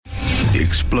The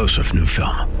explosive new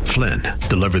film, Flynn,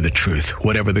 deliver the truth,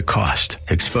 whatever the cost,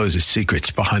 exposes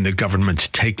secrets behind the government's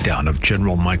takedown of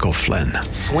General Michael Flynn.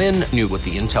 Flynn knew what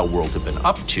the intel world had been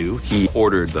up to. He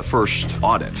ordered the first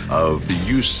audit of the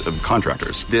use of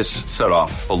contractors. This set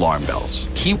off alarm bells.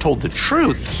 He told the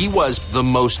truth. He was the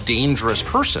most dangerous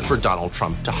person for Donald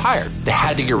Trump to hire. They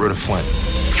had to get rid of Flynn.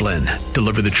 Flynn,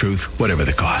 deliver the truth, whatever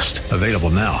the cost. Available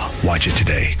now. Watch it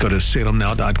today. Go to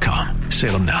salemnow.com.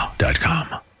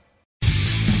 salemnow.com.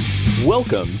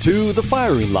 Welcome to The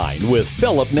Firing Line with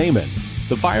Philip Naiman.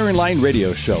 The Firing Line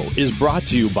radio show is brought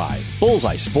to you by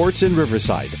Bullseye Sports in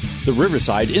Riverside, the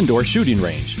Riverside Indoor Shooting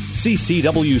Range,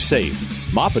 CCW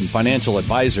Safe, Maupin Financial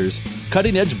Advisors,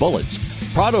 Cutting Edge Bullets,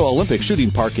 Prado Olympic Shooting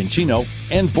Park in Chino,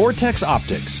 and Vortex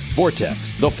Optics.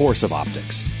 Vortex, the force of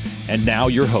optics. And now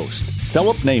your host,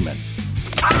 Philip Naiman.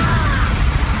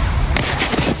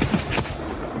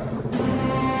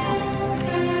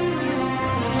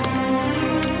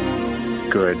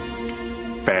 Good.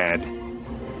 Bad.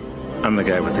 I'm the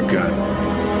guy with the gun.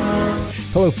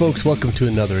 Hello, folks. Welcome to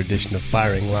another edition of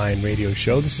Firing Line Radio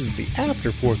Show. This is the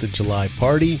after 4th of July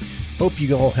party. Hope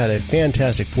you all had a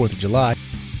fantastic 4th of July.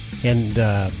 And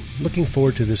looking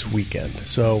forward to this weekend.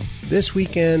 So this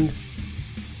weekend,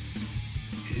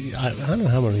 I don't know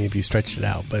how many of you stretched it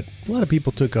out, but a lot of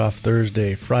people took off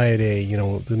Thursday, Friday,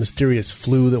 the mysterious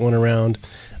flu that went around.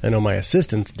 I know my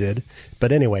assistants did.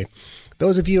 But anyway,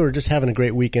 those of you who are just having a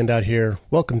great weekend out here,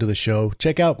 welcome to the show.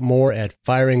 Check out more at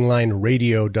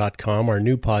firinglineradio.com. Our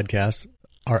new podcasts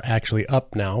are actually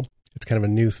up now. It's kind of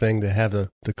a new thing to have the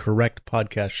correct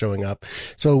podcast showing up.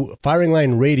 So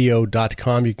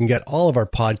firinglineradio.com, you can get all of our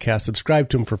podcasts. Subscribe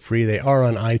to them for free. They are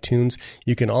on iTunes.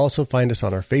 You can also find us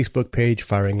on our Facebook page,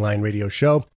 Firing Line Radio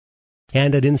Show,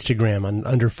 and at Instagram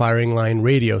under Firing Line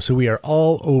Radio. So we are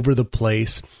all over the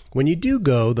place. When you do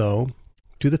go, though,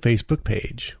 to the Facebook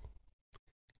page,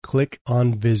 click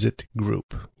on Visit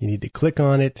Group. You need to click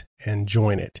on it and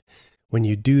join it. When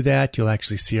you do that, you'll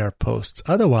actually see our posts.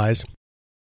 Otherwise,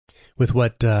 with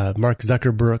what Mark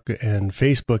Zuckerberg and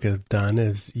Facebook have done,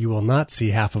 is you will not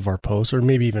see half of our posts, or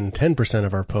maybe even 10%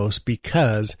 of our posts,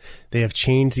 because they have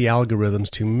changed the algorithms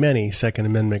to many Second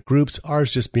Amendment groups, ours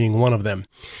just being one of them.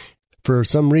 For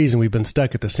some reason, we've been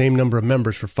stuck at the same number of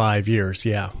members for 5 years.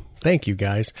 Yeah. Thank you,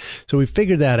 guys. So we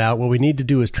figured that out. What we need to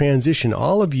do is transition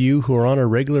all of you who are on our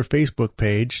regular Facebook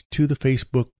page to the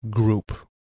Facebook group.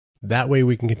 That way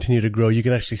we can continue to grow. You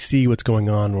can actually see what's going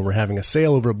on when we're having a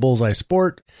sale over at Bullseye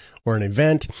Sport or an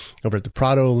event over at the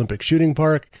Prado Olympic Shooting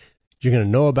Park. You're going to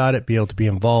know about it, be able to be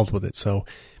involved with it. So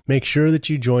make sure that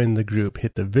you join the group.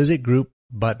 Hit the Visit Group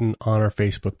button on our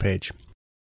Facebook page.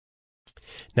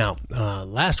 Now,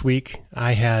 last week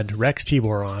I had Rex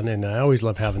Tibor on, and I always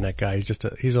love having that guy.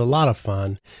 He's a lot of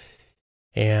fun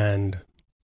and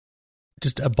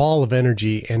just a ball of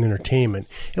energy and entertainment.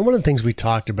 And one of the things we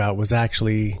talked about was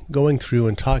actually going through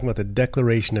and talking about the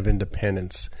Declaration of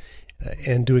Independence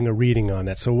and doing a reading on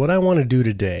that. So what I want to do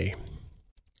today,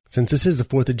 since this is the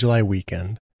 4th of July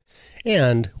weekend,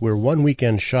 and we're one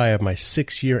weekend shy of my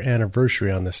 6-year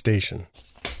anniversary on the station.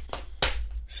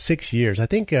 6 years. I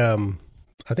think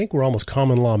we're almost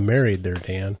common law married there,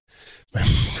 Dan. My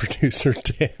producer,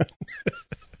 Dan.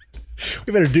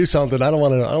 We better do something. I don't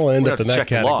want to end up in that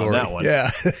category. Law on that one. Yeah.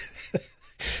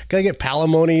 Can I get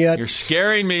palimony yet? You're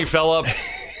scaring me, Philip.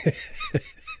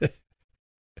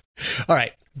 All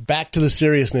right. Back to the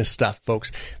seriousness stuff,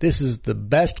 folks. This is the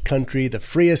best country, the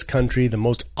freest country, the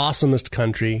most awesomest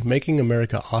country, making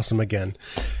America awesome again.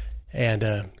 And,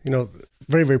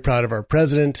 very, very proud of our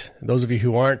president. Those of you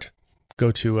who aren't,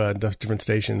 go to a different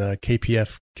station,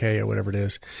 KPFK or whatever it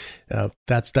is.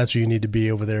 That's where you need to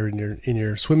be over there in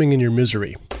your swimming in your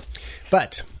misery.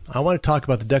 But I want to talk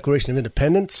about the Declaration of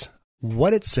Independence,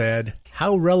 what it said,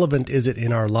 how relevant is it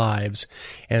in our lives,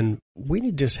 and we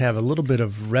need to just have a little bit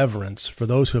of reverence for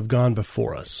those who have gone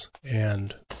before us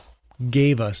and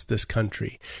gave us this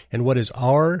country, and what is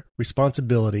our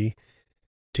responsibility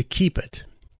to keep it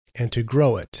and to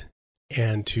grow it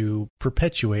and to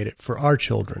perpetuate it for our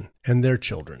children and their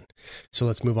children. So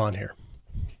let's move on here.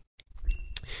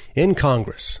 In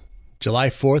Congress, July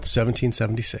 4th,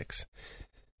 1776,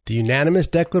 the unanimous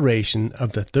declaration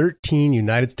of the 13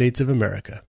 United States of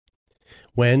America,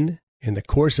 when, in the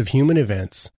course of human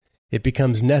events, it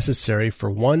becomes necessary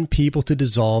for one people to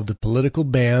dissolve the political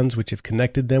bands which have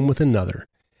connected them with another,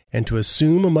 and to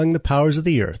assume among the powers of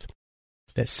the earth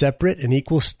that separate and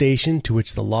equal station to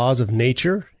which the laws of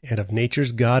nature and of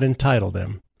nature's God entitle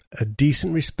them, a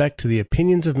decent respect to the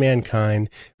opinions of mankind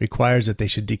requires that they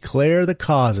should declare the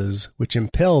causes which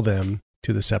impel them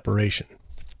to the separation.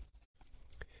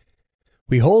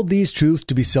 We hold these truths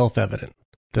to be self-evident,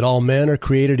 that all men are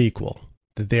created equal,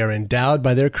 that they are endowed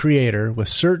by their Creator with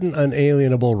certain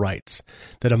unalienable rights,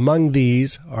 that among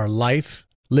these are life,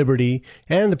 liberty,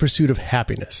 and the pursuit of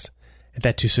happiness, and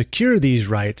that to secure these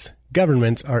rights,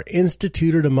 governments are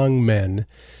instituted among men,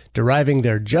 deriving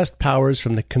their just powers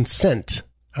from the consent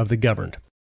of the governed.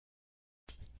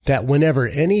 That whenever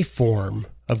any form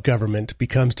of government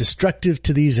becomes destructive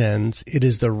to these ends, it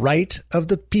is the right of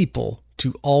the people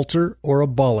to alter or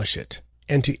abolish it,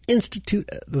 and to institute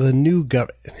new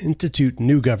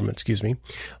government,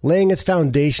 laying its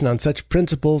foundation on such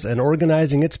principles and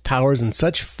organizing its powers in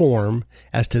such form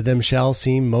as to them shall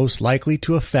seem most likely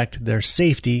to affect their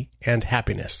safety and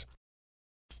happiness.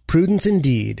 Prudence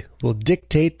indeed will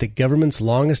dictate that governments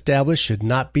long established should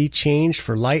not be changed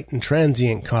for light and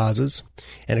transient causes,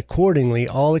 and accordingly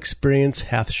all experience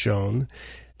hath shown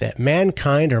that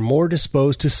mankind are more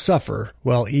disposed to suffer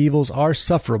while evils are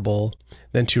sufferable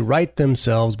than to right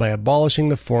themselves by abolishing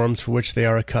the forms for which they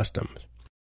are accustomed.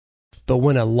 But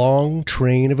when a long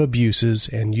train of abuses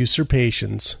and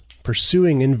usurpations,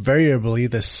 pursuing invariably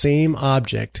the same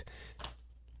object,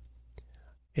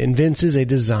 evinces a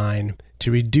design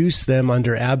to reduce them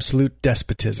under absolute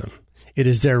despotism, it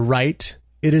is their right,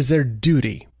 it is their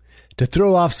duty, to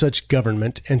throw off such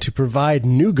government and to provide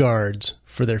new guards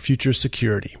for their future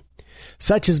security.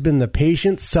 Such has been the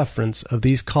patient sufferance of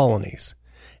these colonies,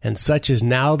 and such is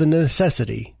now the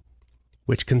necessity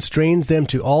which constrains them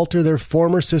to alter their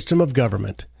former system of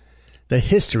government. The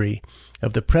history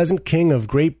of the present King of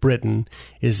Great Britain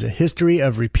is the history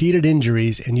of repeated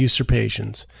injuries and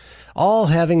usurpations, all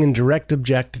having in direct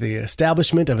object the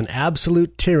establishment of an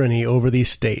absolute tyranny over these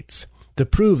states. To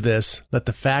prove this, let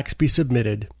the facts be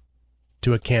submitted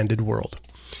to a candid world.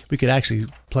 We could actually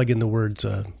plug in the words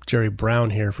Jerry Brown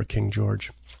here for King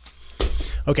George.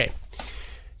 Okay,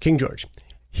 King George.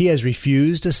 He has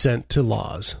refused assent to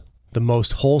laws, the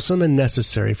most wholesome and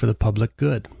necessary for the public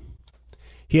good.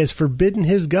 He has forbidden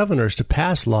his governors to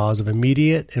pass laws of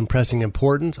immediate and pressing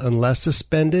importance unless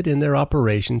suspended in their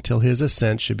operation till his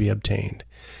assent should be obtained,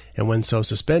 and when so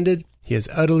suspended, he has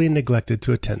utterly neglected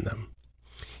to attend them.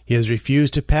 He has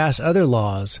refused to pass other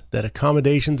laws that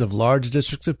accommodations of large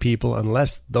districts of people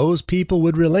unless those people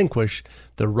would relinquish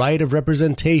the right of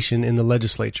representation in the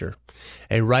legislature,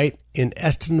 a right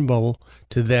inestimable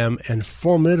to them and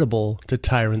formidable to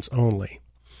tyrants only.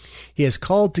 He has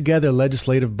called together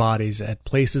legislative bodies at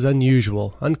places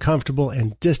unusual, uncomfortable,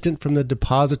 and distant from the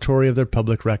depository of their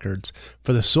public records,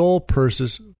 for the sole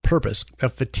purpose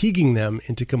of fatiguing them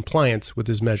into compliance with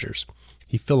his measures.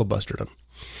 He filibustered them.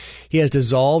 He has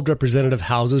dissolved representative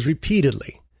houses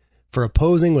repeatedly for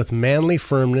opposing with manly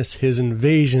firmness his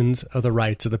invasions of the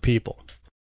rights of the people.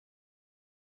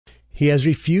 He has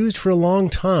refused for a long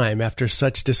time, after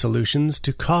such dissolutions,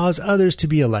 to cause others to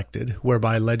be elected,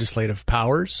 whereby legislative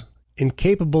powers,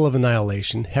 incapable of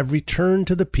annihilation, have returned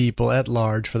to the people at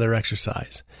large for their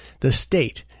exercise, the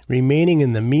state remaining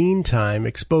in the meantime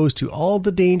exposed to all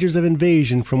the dangers of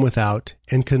invasion from without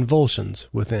and convulsions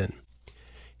within.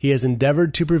 He has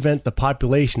endeavored to prevent the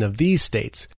population of these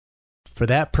states, for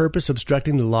that purpose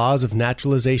obstructing the laws of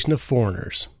naturalization of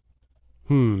foreigners.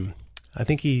 I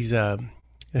think he's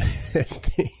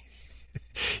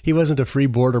he wasn't a free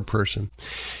border person.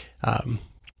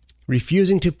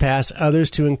 Refusing to pass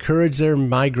others to encourage their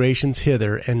migrations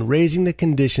hither, and raising the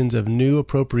conditions of new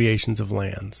appropriations of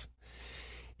lands.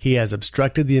 He has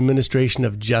obstructed the administration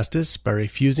of justice by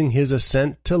refusing his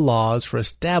assent to laws for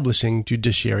establishing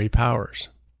judiciary powers.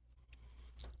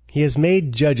 He has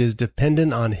made judges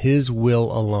dependent on his will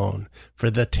alone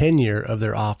for the tenure of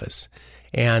their office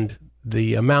and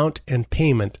the amount and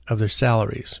payment of their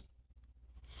salaries.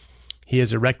 He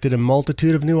has erected a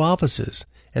multitude of new offices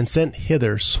and sent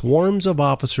hither swarms of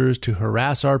officers to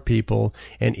harass our people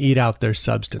and eat out their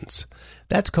substance.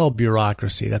 That's called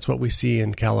bureaucracy. That's what we see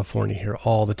in California here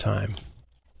all the time.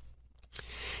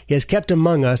 He has kept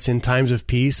among us in times of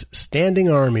peace standing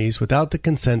armies without the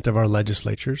consent of our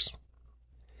legislatures.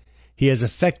 He has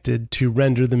affected to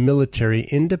render the military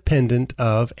independent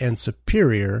of and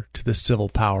superior to the civil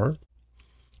power.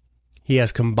 He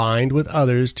has combined with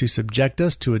others to subject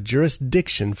us to a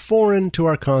jurisdiction foreign to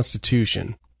our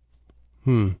Constitution.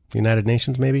 United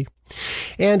Nations, maybe?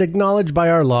 And acknowledged by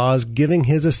our laws, giving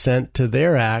his assent to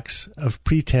their acts of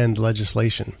pretend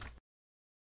legislation.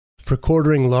 For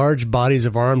quartering large bodies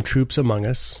of armed troops among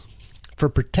us, for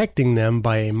protecting them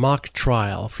by a mock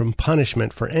trial from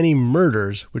punishment for any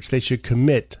murders which they should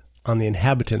commit on the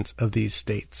inhabitants of these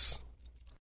states,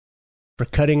 for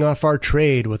cutting off our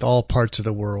trade with all parts of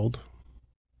the world,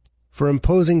 for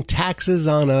imposing taxes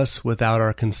on us without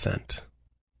our consent,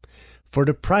 for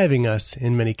depriving us,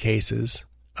 in many cases,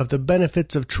 of the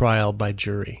benefits of trial by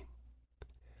jury,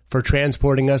 for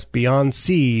transporting us beyond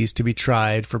seas to be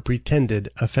tried for pretended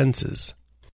offenses,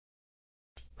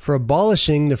 for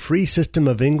abolishing the free system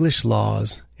of English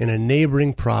laws in a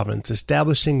neighboring province,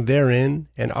 establishing therein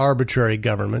an arbitrary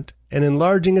government, and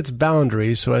enlarging its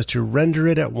boundaries so as to render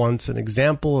it at once an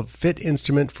example of fit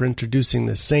instrument for introducing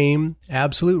the same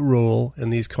absolute rule in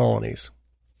these colonies,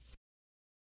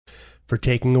 for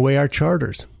taking away our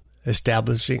charters,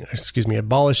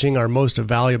 abolishing our most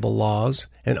valuable laws,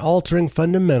 and altering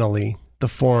fundamentally the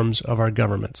forms of our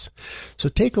governments. So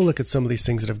take a look at some of these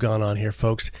things that have gone on here,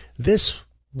 folks. This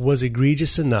was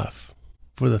egregious enough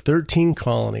for the 13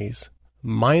 colonies,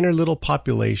 minor little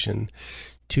population,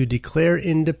 to declare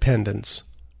independence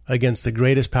against the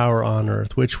greatest power on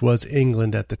earth, which was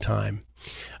England at the time.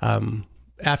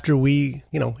 After we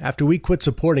quit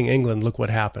supporting England, look what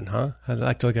happened, huh? I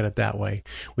like to look at it that way.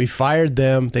 We fired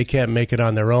them. They can't make it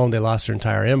on their own. They lost their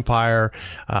entire empire.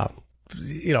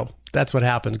 That's what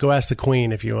happens. Go ask the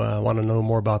Queen if you want to know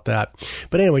more about that.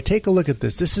 But anyway, take a look at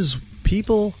this. This is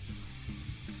people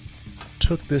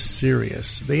took this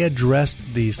serious. They addressed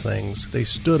these things. They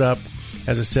stood up,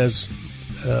 as it says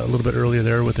a little bit earlier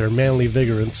there, with their manly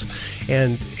vigorance,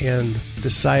 and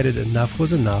decided enough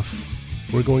was enough.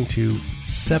 We're going to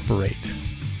separate.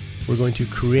 We're going to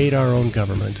create our own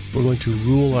government. We're going to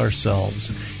rule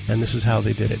ourselves. And this is how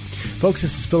they did it. Folks,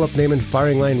 this is Philip Naiman,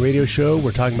 Firing Line Radio Show.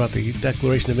 We're talking about the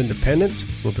Declaration of Independence.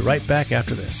 We'll be right back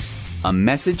after this. A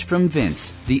message from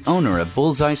Vince, the owner of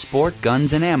Bullseye Sport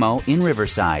Guns and Ammo in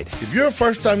Riverside. If you're a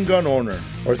first-time gun owner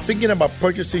or thinking about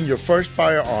purchasing your first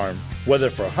firearm, whether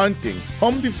for hunting,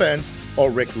 home defense, or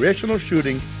recreational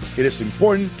shooting, it is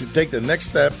important to take the next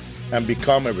step and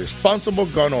become a responsible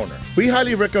gun owner. We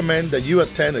highly recommend that you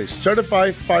attend a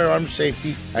certified firearm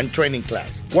safety and training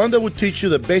class, one that will teach you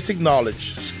the basic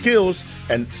knowledge, skills,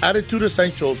 and attitude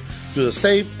essentials to the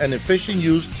safe and efficient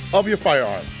use of your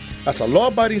firearm. As a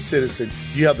law-abiding citizen,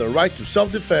 you have the right to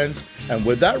self-defense, and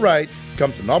with that right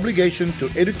comes an obligation to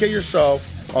educate yourself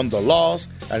on the laws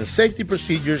and safety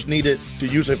procedures needed to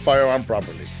use a firearm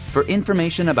properly. For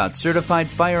information about certified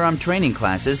firearm training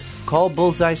classes, call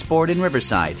Bullseye Sport in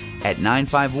Riverside at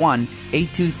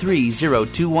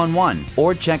 951-823-0211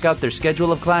 or check out their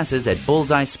schedule of classes at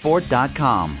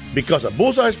bullseyesport.com. Because at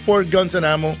Bullseye Sport Guns and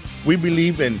Ammo, we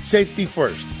believe in safety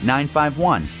first.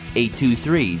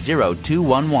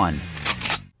 951-823-0211.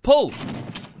 Pull!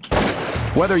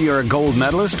 Whether you're a gold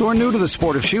medalist or new to the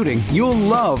sport of shooting, you'll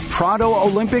love Prado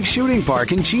Olympic Shooting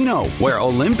Park in Chino, where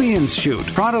Olympians shoot.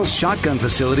 Prado's shotgun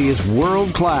facility is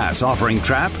world-class, offering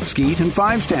trap, skeet, and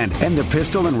 5-stand. And the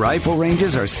pistol and rifle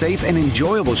ranges are safe and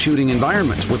enjoyable shooting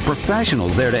environments with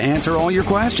professionals there to answer all your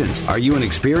questions. Are you an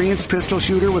experienced pistol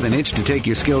shooter with an itch to take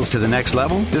your skills to the next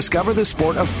level? Discover the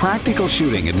sport of practical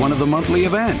shooting at one of the monthly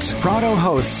events. Prado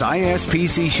hosts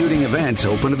ISPC shooting events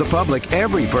open to the public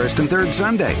every first and third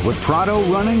Sunday with Prado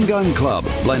Run and Gun Club,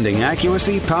 blending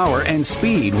accuracy, power, and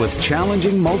speed with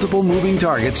challenging multiple moving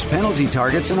targets, penalty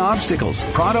targets, and obstacles.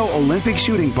 Prado Olympic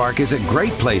Shooting Park is a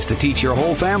great place to teach your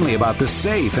whole family about the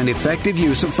safe and effective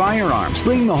use of firearms.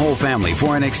 Bring the whole family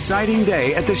for an exciting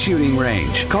day at the shooting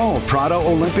range. Call Prado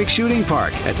Olympic Shooting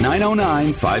Park at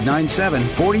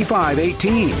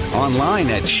 909-597-4518. Online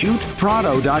at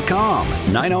shootprado.com.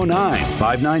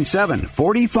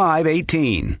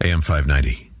 909-597-4518. AM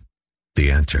 590. The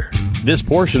Answer. This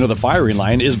portion of the Firing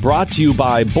Line is brought to you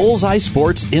by Bullseye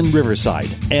Sports in Riverside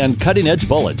and Cutting Edge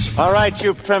Bullets. All right,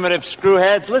 you primitive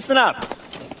screwheads, listen up.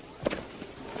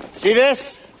 See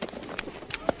this?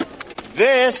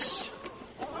 This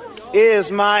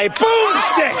is my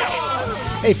boomstick!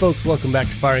 Hey folks, welcome back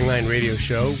to Firing Line Radio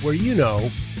Show, where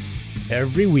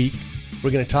every week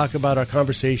we're going to talk about our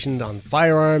conversation on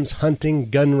firearms, hunting,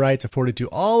 gun rights afforded to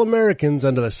all Americans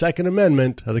under the Second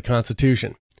Amendment of the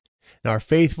Constitution. Now, our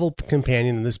faithful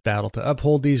companion in this battle to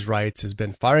uphold these rights has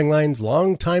been Firing Line's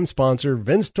longtime sponsor,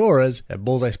 Vince Torres at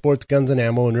Bullseye Sports Guns and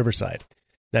Ammo in Riverside.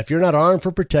 Now, if you're not armed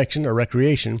for protection or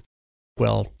recreation,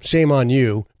 well, shame on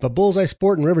you, but Bullseye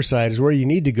Sport in Riverside is where you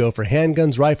need to go for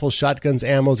handguns, rifles, shotguns,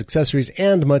 ammos, accessories,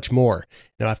 and much more.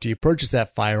 Now, after you purchase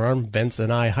that firearm, Vince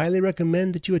and I highly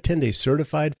recommend that you attend a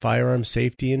certified firearm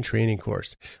safety and training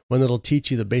course, one that'll teach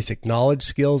you the basic knowledge,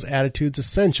 skills, attitudes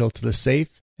essential to the safe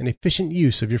and efficient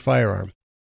use of your firearm.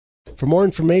 For more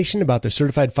information about their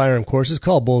certified firearm courses,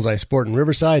 call Bullseye Sport in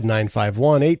Riverside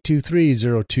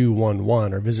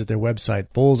 951-823-0211 or visit their website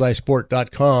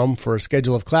bullseyesport.com for a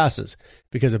schedule of classes.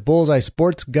 Because at Bullseye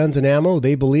Sports Guns and Ammo,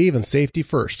 they believe in safety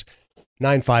first.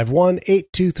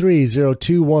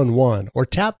 951-823-0211 or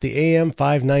tap the AM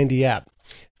 590 app.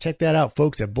 Check that out,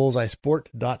 folks, at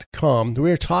bullseyesport.com.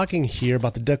 We're talking here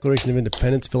about the Declaration of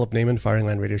Independence, Philip Naiman, Firing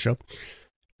Line Radio Show.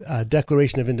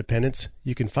 Declaration of Independence.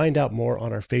 You can find out more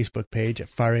on our Facebook page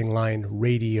at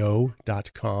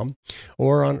firinglineradio.com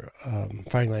or on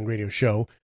Firing Line Radio Show,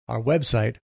 our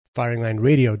website,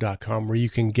 firinglineradio.com, where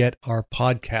you can get our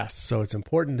podcasts. So it's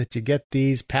important that you get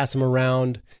these, pass them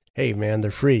around. Hey, man, they're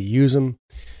free. Use them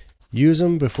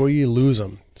before you lose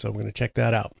them. So I'm going to check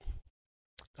that out.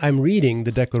 I'm reading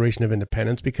the Declaration of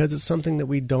Independence because it's something that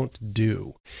we don't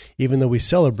do, even though we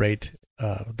celebrate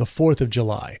the 4th of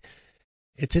July.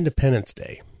 It's Independence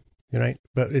Day, right?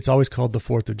 But it's always called the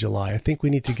 4th of July. I think we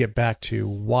need to get back to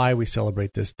why we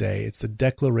celebrate this day. It's the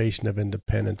Declaration of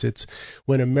Independence. It's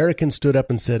when Americans stood up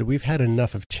and said, we've had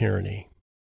enough of tyranny.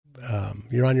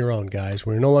 You're on your own, guys.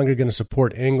 We're no longer going to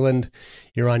support England.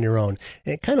 You're on your own.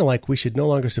 And kind of like we should no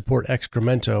longer support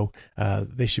Excremento.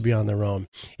 They should be on their own.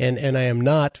 And I am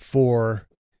not for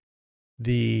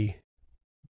the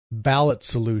ballot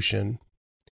solution,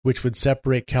 which would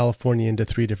separate California into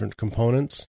 3 different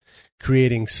components,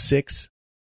 creating 6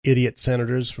 idiot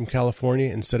senators from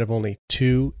California instead of only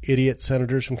 2 idiot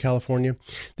senators from California.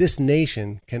 This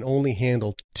nation can only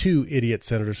handle 2 idiot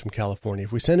senators from California.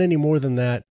 If we send any more than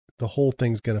that, the whole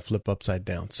thing's going to flip upside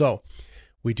down. So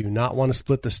we do not want to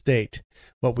split the state.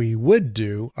 What we would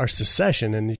do, our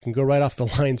secession, and you can go right off the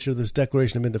lines here, this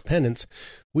Declaration of Independence,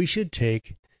 we should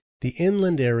take the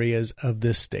inland areas of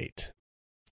this state,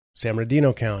 San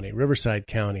Bernardino County, Riverside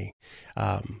County,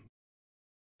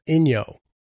 Inyo,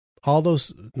 all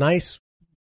those nice,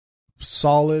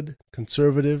 solid,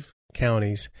 conservative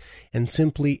counties, and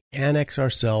simply annex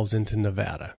ourselves into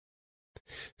Nevada.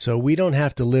 So we don't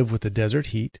have to live with the desert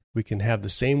heat. We can have the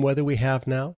same weather we have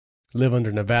now, live under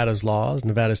Nevada's laws,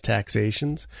 Nevada's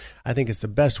taxations. I think it's the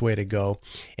best way to go.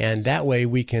 And that way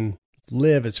we can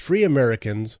live as free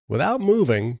Americans without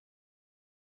moving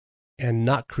and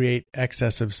not create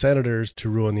excessive senators to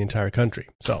ruin the entire country.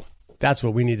 So that's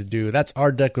what we need to do. That's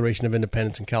our Declaration of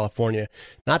Independence in California.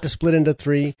 Not to split into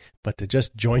 3, but to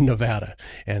just join Nevada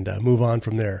and move on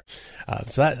from there.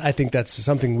 I think that's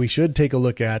something we should take a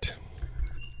look at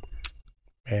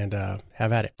and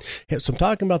have at it. So I'm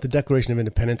talking about the Declaration of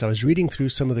Independence. I was reading through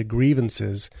some of the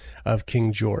grievances of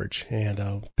King George, and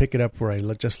I'll pick it up where I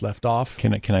just left off.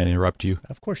 Can I interrupt you?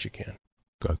 Of course you can.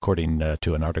 According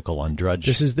to an article on Drudge.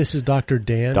 This is Dr.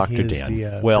 Dan. Dr.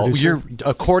 Dan. Well,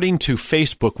 according to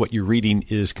Facebook, what you're reading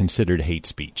is considered hate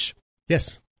speech.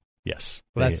 Yes. Yes.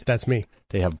 Well, that's me.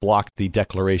 They have blocked the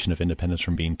Declaration of Independence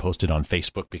from being posted on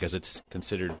Facebook because it's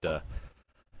considered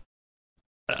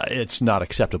it's not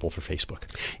acceptable for Facebook.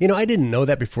 You know, I didn't know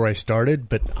that before I started,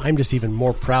 but I'm just even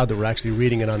more proud that we're actually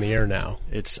reading it on the air now.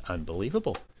 It's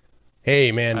unbelievable.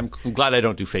 Hey, man. I'm glad I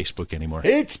don't do Facebook anymore.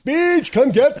 Hate speech!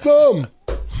 Come get some!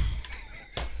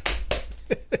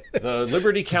 The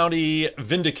Liberty County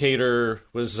Vindicator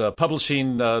was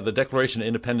publishing the Declaration of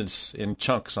Independence in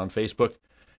chunks on Facebook,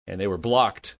 and they were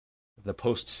blocked. The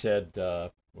post said,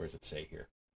 where does it say here?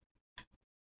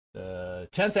 The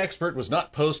 10th expert was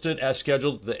not posted as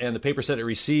scheduled, and the paper said it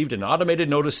received an automated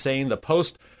notice saying the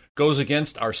post goes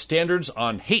against our standards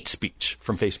on hate speech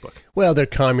from Facebook. Well, they're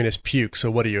communist puke, so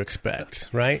what do you expect,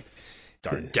 right?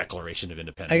 Our Declaration of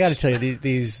Independence. I got to tell you,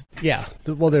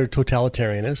 they're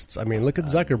totalitarianists. I mean, look at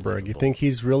Zuckerberg. You think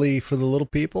he's really for the little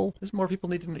people? There's more people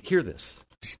need to hear this.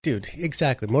 Dude,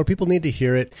 exactly. More people need to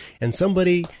hear it. And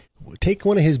somebody, take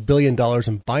one of his $1 billion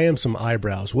and buy him some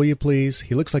eyebrows, will you please?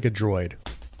 He looks like a droid.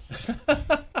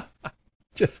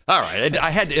 All right, I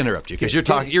had to interrupt you because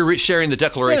you're sharing the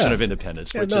Declaration of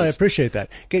Independence. I appreciate that.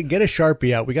 Get a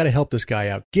Sharpie out. We got to help this guy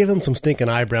out. Give him some stinking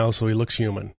eyebrows so he looks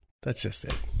human. That's just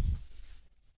it.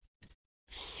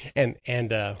 And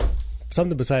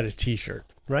something beside his T-shirt,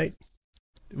 right?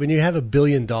 When you have $1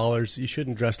 billion, you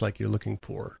shouldn't dress like you're looking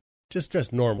poor. Just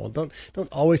dress normal. Don't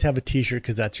always have a T-shirt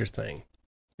because that's your thing.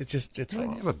 It's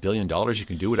wrong. You have $1 billion, you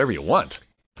can do whatever you want.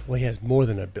 Well, he has more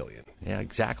than $1 billion. Yeah,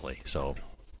 exactly. So,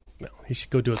 no, he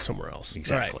should go do it somewhere else.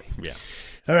 Exactly. All right. Yeah.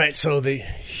 All right. So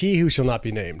he who shall not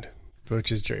be named,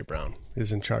 which is Jerry Brown,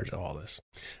 is in charge of all this.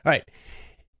 All right.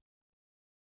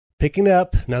 Picking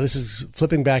up. Now this is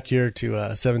flipping back here to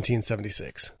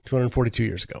 1776, 242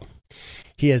 years ago.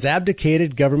 He has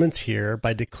abdicated governments here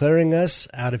by declaring us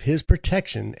out of his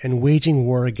protection and waging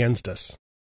war against us.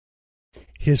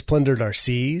 He has plundered our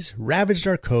seas, ravaged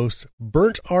our coasts,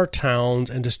 burnt our towns,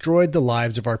 and destroyed the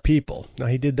lives of our people. Now,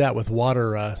 he did that with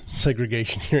water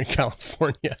segregation here in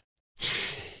California.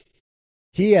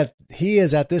 He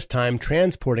is at this time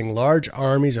transporting large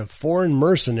armies of foreign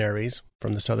mercenaries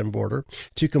from the southern border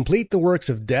to complete the works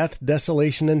of death,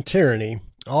 desolation, and tyranny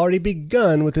already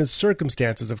begun with its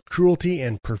circumstances of cruelty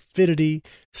and perfidy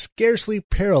scarcely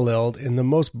paralleled in the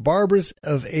most barbarous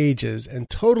of ages and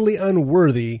totally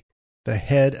unworthy the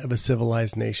head of a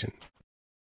civilized nation.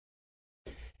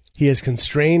 He has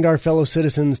constrained our fellow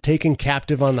citizens taken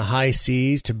captive on the high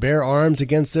seas to bear arms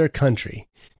against their country,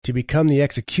 to become the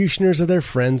executioners of their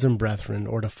friends and brethren,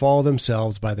 or to fall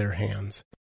themselves by their hands.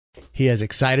 He has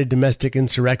excited domestic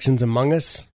insurrections among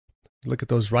us. Look at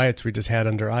those riots we just had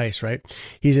under ICE, right?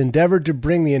 He's endeavored to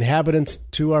bring the inhabitants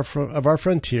of our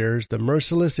frontiers, the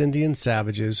merciless Indian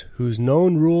savages, whose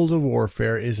known rules of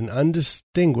warfare is an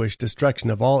undistinguished destruction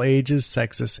of all ages,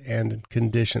 sexes, and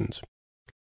conditions.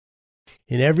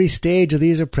 In every stage of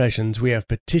these oppressions, we have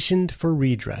petitioned for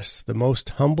redress, the most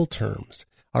humble terms.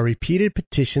 Our repeated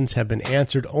petitions have been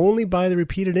answered only by the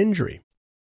repeated injury.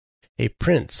 A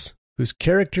prince whose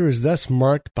character is thus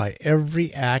marked by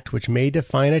every act which may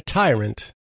define a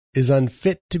tyrant is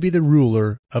unfit to be the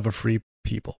ruler of a free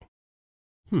people.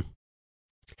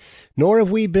 Nor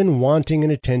have we been wanting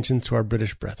in attentions to our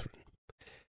British brethren.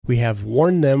 We have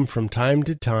warned them from time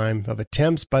to time of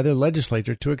attempts by their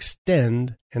legislature to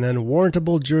extend an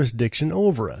unwarrantable jurisdiction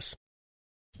over us.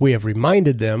 We have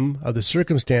reminded them of the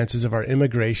circumstances of our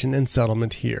immigration and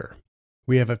settlement here.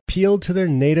 We have appealed to their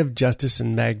native justice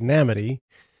and magnanimity,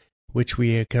 which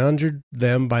we have conjured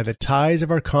them by the ties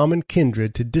of our common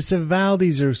kindred to disavow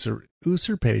these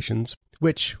usurpations,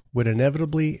 which would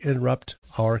inevitably interrupt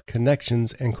our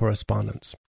connections and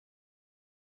correspondence.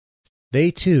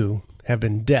 They, too, have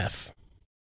been deaf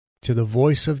to the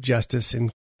voice of justice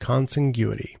and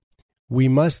consanguinity. We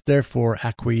must therefore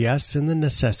acquiesce in the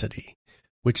necessity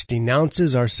which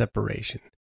denounces our separation,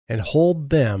 and hold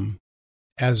them,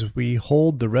 as we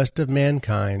hold the rest of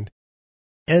mankind,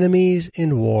 enemies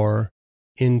in war,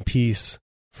 in peace,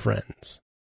 friends.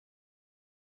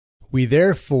 We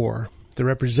therefore, the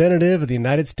representative of the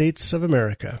United States of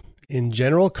America, in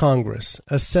General Congress,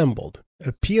 assembled,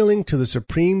 appealing to the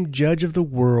Supreme Judge of the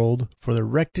world for the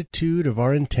rectitude of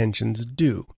our intentions,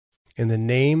 do, in the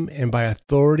name and by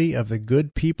authority of the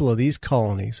good people of these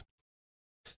colonies,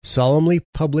 solemnly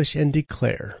publish and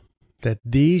declare that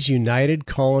these united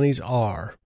colonies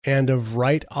are, and of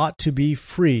right ought to be,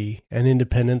 free and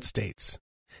independent states,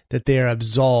 that they are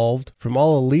absolved from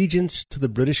all allegiance to the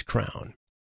British Crown,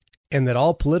 and that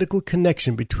all political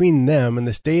connection between them and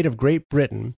the state of Great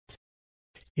Britain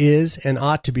is and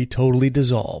ought to be totally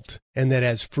dissolved, and that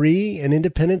as free and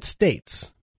independent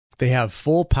states, they have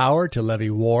full power to levy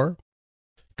war,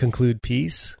 conclude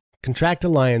peace, contract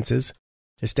alliances,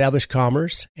 establish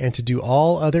commerce, and to do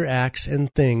all other acts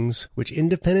and things which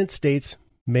independent states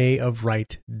may of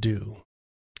right do.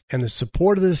 And the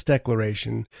support of this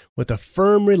declaration, with a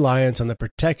firm reliance on the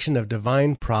protection of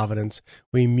divine providence,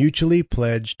 we mutually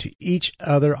pledge to each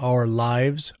other our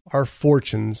lives, our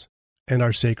fortunes, and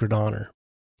our sacred honor.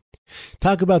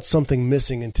 Talk about something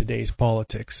missing in today's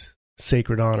politics.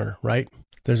 Sacred honor, right?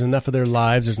 There's enough of their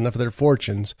lives, there's enough of their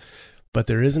fortunes, but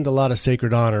there isn't a lot of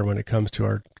sacred honor when it comes to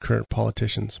our current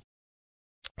politicians.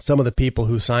 Some of the people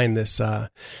who signed this,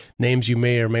 names you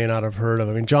may or may not have heard of.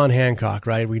 I mean, John Hancock,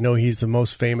 right? We know he's the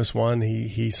most famous one.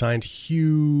 He signed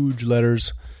huge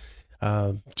letters,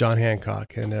 John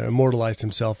Hancock, and immortalized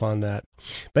himself on that.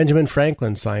 Benjamin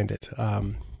Franklin signed it.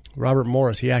 Robert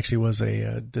Morris, he actually was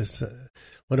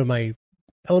one of my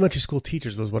elementary school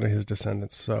teachers was one of his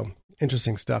descendants. So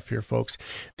interesting stuff here, folks.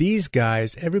 These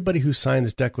guys, everybody who signed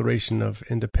this Declaration of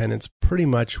Independence pretty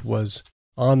much was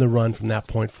on the run from that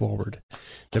point forward.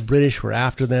 The British were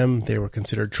after them. They were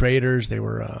considered traitors. They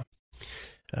were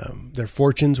their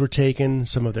fortunes were taken.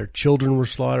 Some of their children were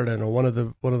slaughtered. I know one of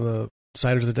the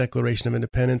signers of the Declaration of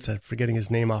Independence, I'm forgetting his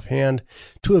name offhand,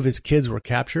 2 of his kids were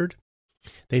captured.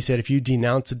 They said, if you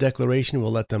denounce the Declaration,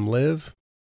 we'll let them live.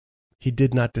 He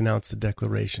did not denounce the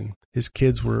Declaration. His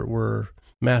kids were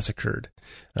massacred,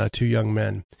 2 young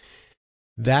men.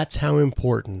 That's how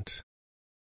important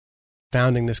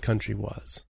founding this country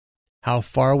was. How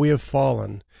far we have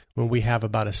fallen when we have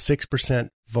about a 6%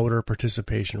 voter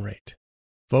participation rate.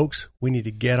 Folks, we need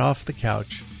to get off the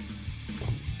couch,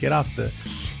 get off the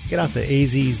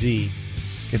AZZ,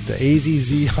 get the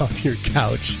AZZ off your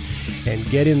couch, and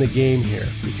get in the game here,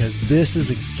 because this is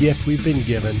a gift we've been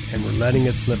given and we're letting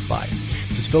it slip by.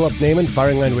 This is Philip Naiman,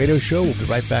 Firing Line Radio Show. We'll be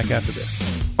right back after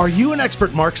this. Are you an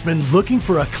expert marksman looking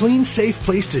for a clean, safe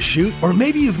place to shoot? Or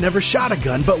maybe you've never shot a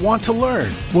gun but want to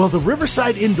learn? Well, the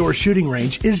Riverside Indoor Shooting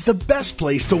Range is the best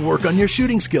place to work on your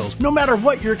shooting skills, no matter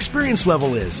what your experience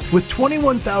level is. With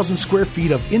 21,000 square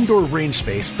feet of indoor range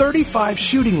space, 35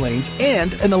 shooting lanes,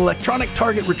 and an electronic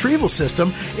target retrieval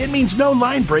system, it means no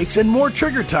line breaks and more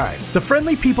trigger time. The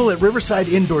friendly people at Riverside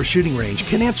Indoor Shooting Range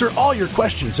can answer all your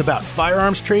questions about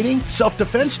firearms training,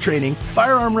 self-defense training,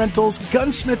 firearm rentals,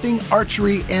 gunsmithing,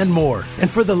 archery, and more. And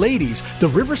for the ladies, the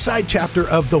Riverside chapter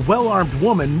of The Well-Armed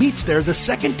Woman meets there the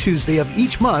second Tuesday of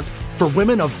each month for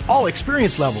women of all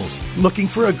experience levels. Looking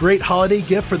for a great holiday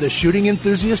gift for the shooting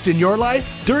enthusiast in your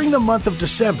life? During the month of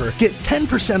December, get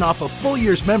 10% off a full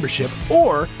year's membership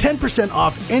or 10%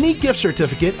 off any gift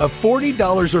certificate of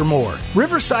 $40 or more.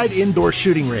 Riverside Indoor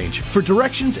Shooting Range. For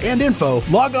directions and info,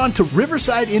 log on to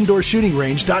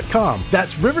riversideindoorshootingrange.com.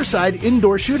 That's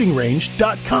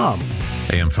riversideindoorshootingrange.com.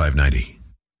 AM 590,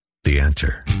 The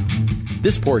Answer.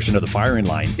 This portion of the firing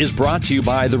line is brought to you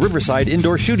by the Riverside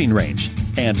Indoor Shooting Range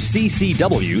and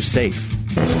CCW Safe.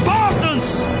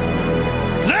 Spartans,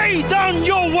 lay down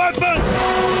your weapons!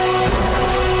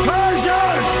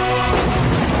 Persians,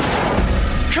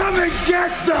 come and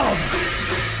get them!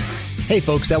 Hey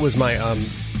folks, that was my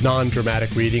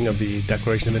non-dramatic reading of the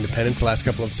Declaration of Independence, the last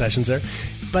couple of sessions there.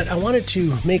 But I wanted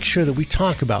to make sure that we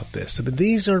talk about this. But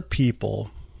these are people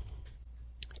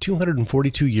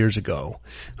 242 years ago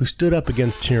who stood up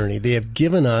against tyranny. They have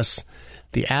given us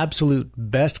the absolute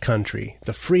best country,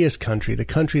 the freest country, the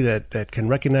country that can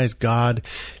recognize God,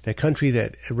 the country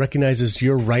that recognizes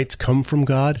your rights come from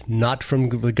God, not from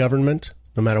the government,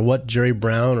 no matter what Jerry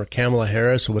Brown or Kamala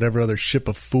Harris or whatever other ship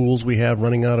of fools we have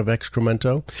running out of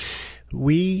excremento.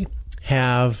 We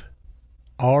have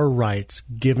our rights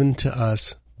given to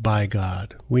us by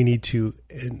God. We need to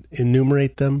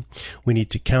enumerate them. We need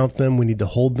to count them. We need to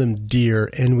hold them dear,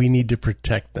 and we need to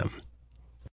protect them.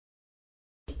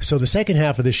 So the second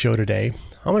half of this show today,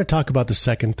 I want to talk about the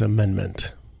Second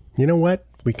Amendment. You know what?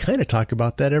 We kind of talk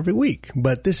about that every week,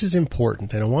 but this is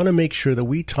important, and I want to make sure that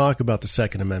we talk about the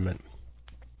Second Amendment.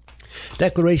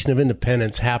 Declaration of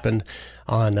Independence happened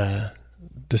on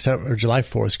July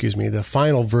 4th, the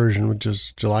final version, which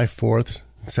is July 4th,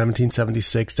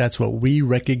 1776. That's what we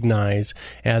recognize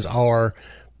as our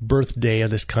birthday of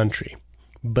this country.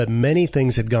 But many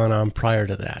things had gone on prior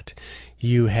to that.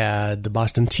 You had the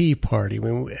Boston Tea Party.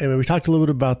 We talked a little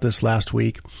bit about this last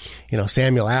week. You know,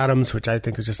 Samuel Adams, which I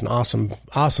think was just an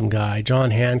awesome guy. John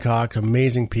Hancock,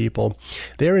 amazing people.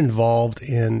 They're involved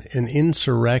in an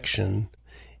insurrection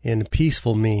in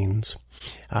peaceful means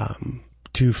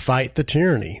to fight the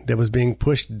tyranny that was being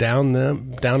pushed down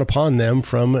upon them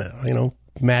from,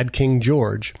 Mad King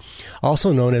George,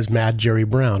 also known as Mad Jerry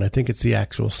Brown. I think it's the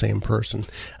actual same person.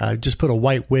 Just put a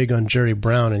white wig on Jerry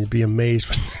Brown and you'd be amazed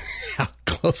how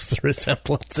close the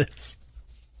resemblance is.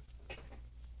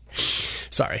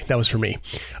 Sorry, that was for me.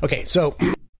 Okay, so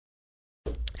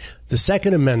the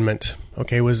Second Amendment,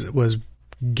 was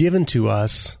given to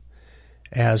us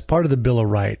as part of the Bill of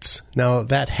Rights. Now,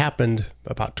 that happened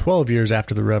about 12 years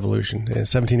after the Revolution. In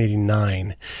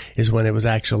 1789 is when it was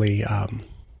actually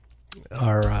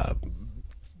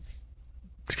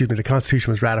the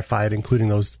Constitution was ratified, including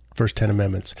those first 10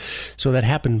 amendments. So that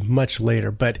happened much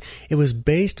later, but it was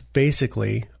based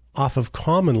basically off of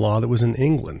common law that was in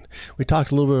England. We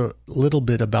talked a little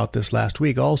bit about this last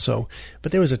week also,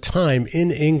 but there was a time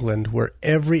in England where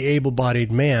every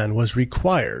able-bodied man was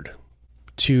required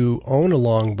to own a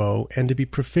longbow and to be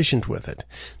proficient with it.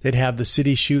 They'd have the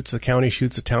city shoots, the county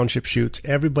shoots, the township shoots.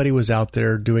 Everybody was out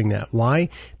there doing that. Why?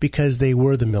 Because they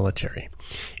were the military.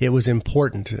 It was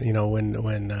important,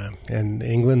 and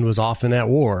England was often at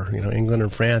war. England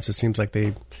and France, it seems like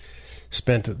they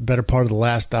spent the better part of the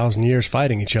last 1,000 years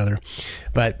fighting each other.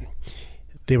 But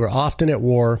they were often at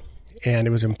war, and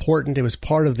it was important. It was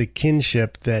part of the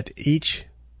kinship that each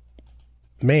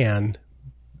man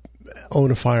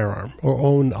own a firearm or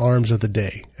own arms of the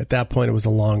day. At that point, it was a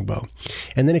longbow.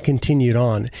 And then it continued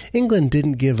on. England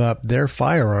didn't give up their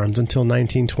firearms until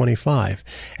 1925,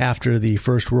 after the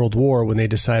First World War, when they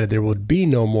decided there would be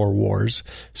no more wars.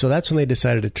 So that's when they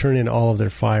decided to turn in all of their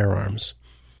firearms.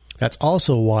 That's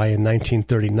also why in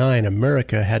 1939,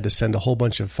 America had to send a whole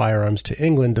bunch of firearms to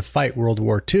England to fight World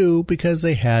War II because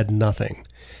they had nothing.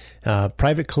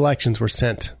 Private collections were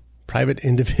sent. Private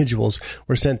individuals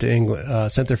were sent to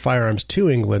England, sent their firearms to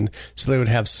England so they would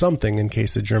have something in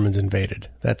case the Germans invaded.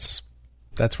 That's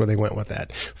where they went with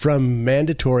that. From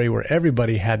mandatory, where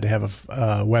everybody had to have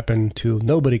a weapon, to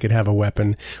nobody could have a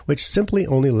weapon, which simply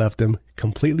only left them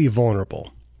completely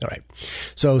vulnerable. All right.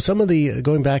 So some of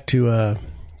going back to the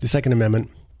Second Amendment,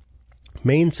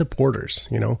 main supporters,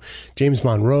 James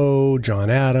Monroe,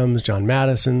 James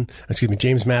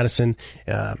Madison,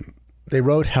 they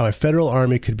wrote how a federal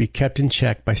army could be kept in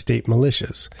check by state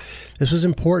militias. This was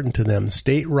important to them.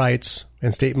 State rights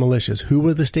and state militias. Who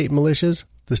were the state militias?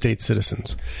 the state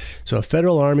citizens. So a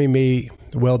federal army may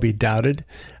well be doubted,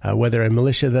 whether a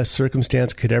militia thus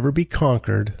circumstanced could ever be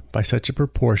conquered by such a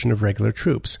proportion of regular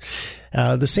troops.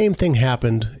 The same thing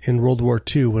happened in World War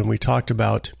II when we talked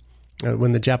about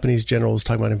when the Japanese general was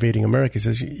talking about invading America. He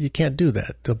says, you can't do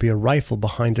that. There'll be a rifle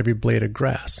behind every blade of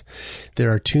grass.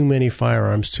 There are too many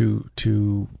firearms to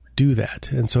do that.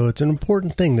 And so it's an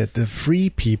important thing that the free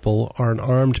people are an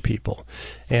armed people.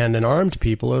 And an armed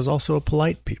people is also a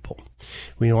polite people.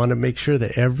 We want to make sure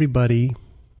that everybody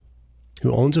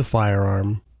who owns a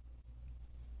firearm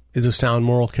is of sound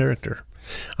moral character.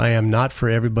 I am not for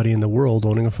everybody in the world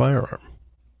owning a firearm.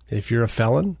 If you're a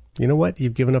felon, you know what?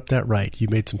 You've given up that right. You've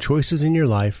made some choices in your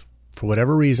life for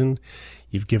whatever reason.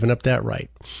 You've given up that right.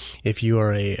 If you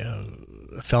are a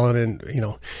felon,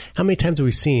 and how many times have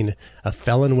we seen a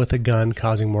felon with a gun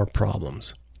causing more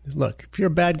problems? Look, if you're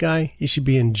a bad guy, you should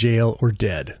be in jail or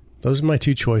dead. Those are my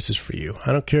two choices for you.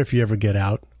 I don't care if you ever get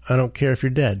out. I don't care if you're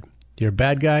dead. You're a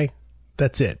bad guy.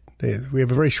 That's it. We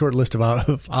have a very short list of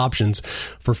options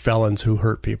for felons who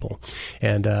hurt people,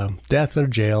 and death or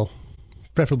jail,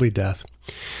 preferably death.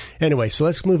 Anyway, so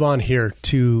let's move on here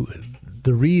to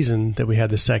the reason that we had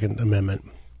the Second Amendment.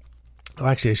 Well,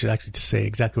 actually, I should actually say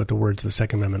exactly what the words of the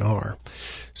Second Amendment are.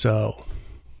 So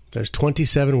there's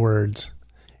 27 words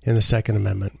in the Second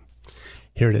Amendment.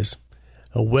 Here it is.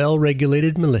 A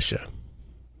well-regulated militia,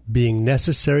 being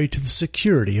necessary to the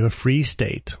security of a free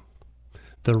state,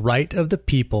 the right of the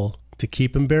people to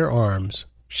keep and bear arms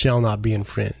shall not be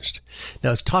infringed.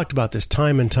 Now, it's talked about this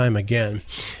time and time again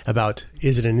about,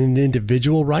 is it an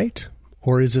individual right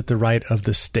or is it the right of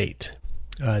the state?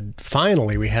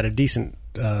 Finally, we had a decent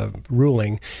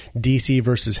ruling, DC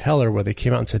versus Heller, where they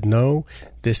came out and said, no,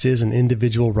 this is an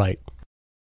individual right.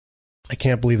 I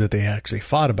can't believe that they actually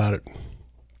fought about it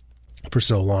for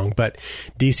so long. But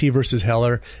DC versus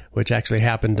Heller, which actually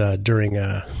happened during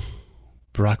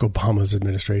Barack Obama's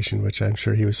administration, which I'm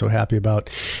sure he was so happy about.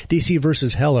 DC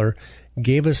versus Heller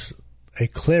gave us a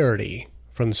clarity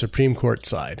from the Supreme Court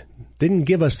side. Didn't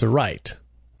give us the right,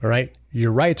 all right?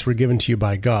 Your rights were given to you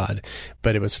by God,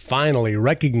 but it was finally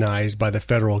recognized by the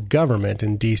federal government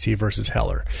in DC versus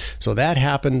Heller. So that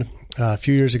happened a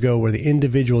few years ago where the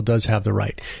individual does have the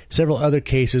right. Several other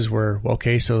cases where,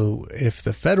 okay, so if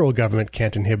the federal government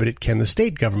can't inhibit it, can the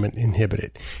state government inhibit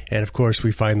it? And of course,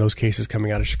 we find those cases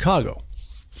coming out of Chicago.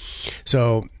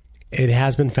 So it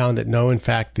has been found that no, in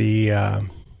fact, the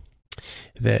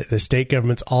state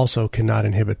governments also cannot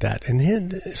inhibit that.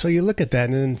 And so you look at that,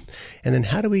 and then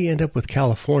how do we end up with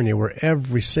California, where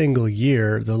every single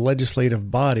year the legislative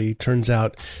body turns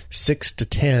out 6 to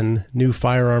 10 new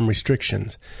firearm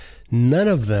restrictions? None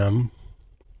of them,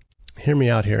 hear me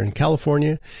out here, in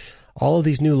California, all of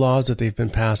these new laws that they've been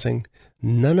passing,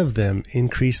 none of them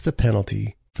increase the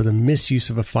penalty for the misuse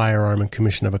of a firearm and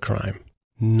commission of a crime.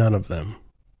 None of them.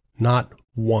 Not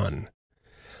one.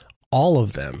 All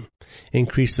of them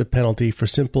increase the penalty for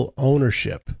simple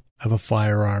ownership of a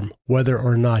firearm, whether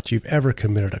or not you've ever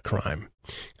committed a crime,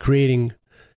 creating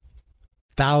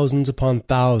thousands upon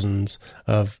thousands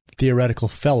of theoretical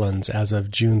felons as of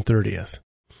June 30th.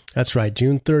 That's right,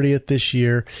 June 30th this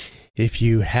year. If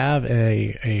you have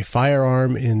a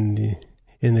firearm in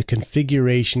the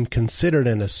configuration considered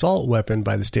an assault weapon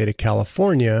by the state of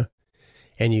California,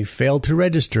 and you failed to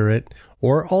register it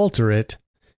or alter it,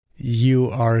 you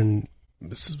are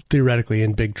theoretically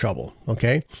in big trouble,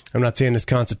 okay? I'm not saying it's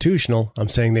constitutional. I'm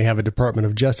saying they have a Department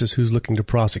of Justice who's looking to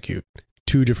prosecute.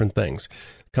 Two different things.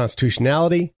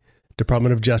 Constitutionality,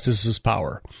 Department of Justice's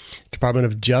power. Department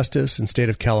of Justice in state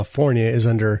of California is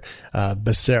under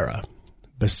Becerra.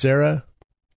 Becerra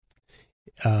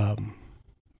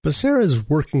is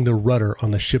working the rudder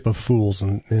on the ship of fools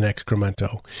in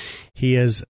Sacramento.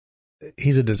 He's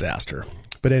a disaster.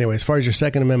 But anyway, as far as your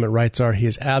Second Amendment rights are, he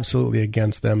is absolutely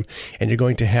against them. And you're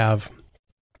going to have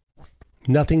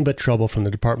nothing but trouble from the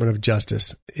Department of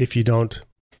Justice if you don't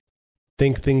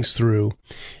think things through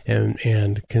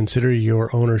and consider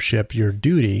your ownership your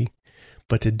duty,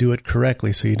 but to do it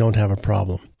correctly so you don't have a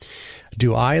problem.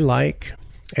 Do I like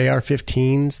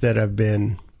AR-15s that have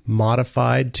been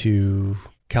modified to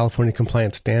California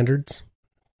compliant standards?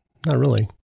 Not really.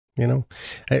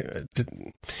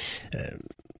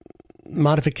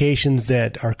 Modifications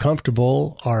that are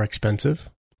comfortable are expensive,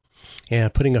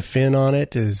 and putting a fin on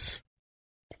it is,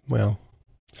 well,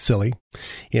 silly,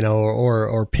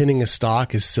 or pinning a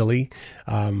stock is silly.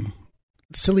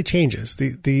 Silly changes.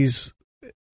 These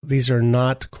are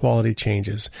not quality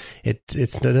changes. It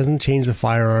doesn't change the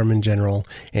firearm in general,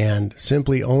 and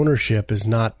simply ownership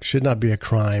should not be a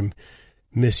crime.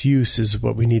 Misuse is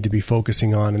what we need to be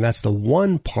focusing on, and that's the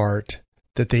one part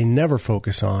that they never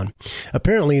focus on.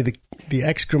 Apparently, the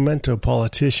excremento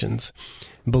politicians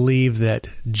believe that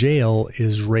jail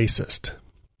is racist.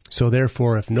 So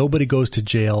therefore, if nobody goes to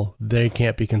jail, they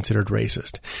can't be considered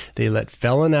racist. They let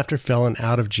felon after felon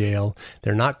out of jail.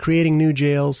 They're not creating new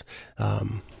jails.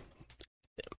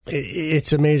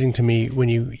 It's amazing to me when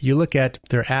you look at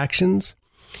their actions,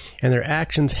 and their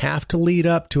actions have to lead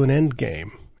up to an end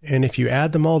game. And if you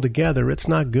add them all together, it's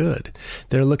not good.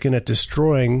 They're looking at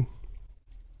destroying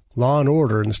law and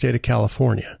order in the state of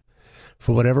California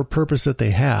for whatever purpose that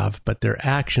they have, but their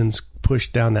actions push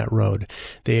down that road.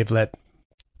 They have let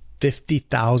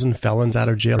 50,000 felons out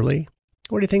of jail.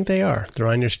 What do you think they are? They're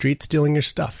on your street stealing your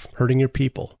stuff, hurting your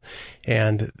people.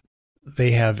 And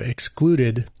they have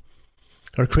excluded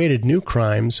or created new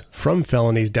crimes from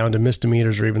felonies down to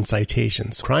misdemeanors or even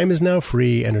citations. Crime is now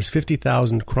free, and there's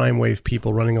 50,000 crime wave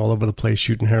people running all over the place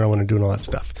shooting heroin and doing all that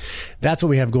stuff. That's what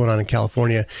we have going on in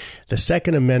California. The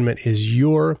Second Amendment is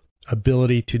your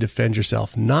ability to defend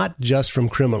yourself, not just from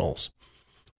criminals.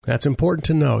 That's important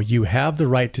to know. You have the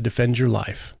right to defend your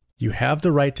life. You have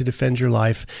the right to defend your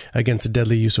life against a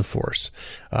deadly use of force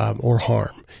or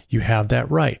harm. You have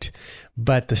that right.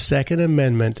 But the Second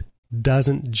Amendment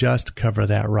doesn't just cover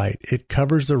that right. It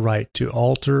covers the right to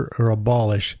alter or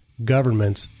abolish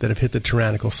governments that have hit the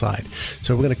tyrannical side.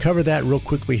 So we're going to cover that real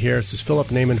quickly here. This is Philip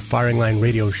Naiman, Firing Line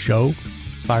Radio Show,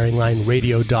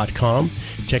 firinglineradio.com.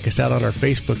 Check us out on our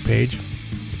Facebook page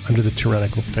under the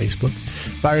tyrannical Facebook.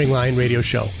 Firing Line Radio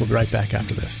Show. We'll be right back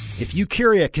after this. If you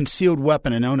carry a concealed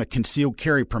weapon and own a concealed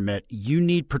carry permit, you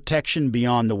need protection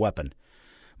beyond the weapon.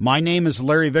 My name is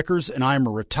Larry Vickers, and I am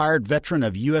a retired veteran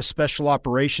of U.S. Special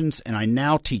Operations, and I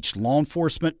now teach law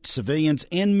enforcement, civilians,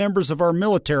 and members of our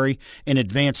military in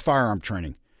advanced firearm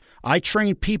training. I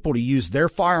train people to use their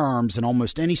firearms in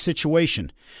almost any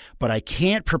situation, but I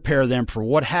can't prepare them for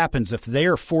what happens if they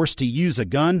are forced to use a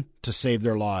gun to save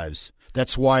their lives.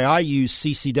 That's why I use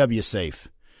CCW Safe.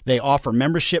 They offer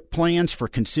membership plans for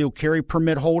concealed carry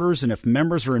permit holders, and if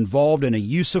members are involved in a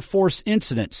use of force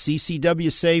incident,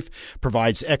 CCW Safe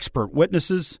provides expert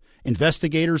witnesses,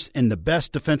 investigators, and the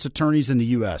best defense attorneys in the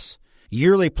U.S.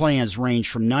 Yearly plans range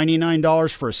from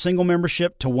 $99 for a single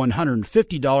membership to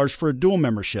 $150 for a dual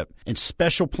membership, and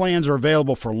special plans are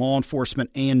available for law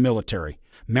enforcement and military.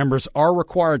 Members are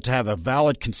required to have a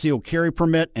valid concealed carry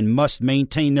permit and must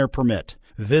maintain their permit.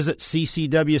 Visit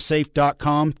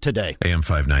ccwsafe.com today. AM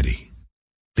 590,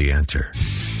 The Answer.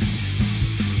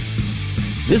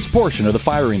 This portion of the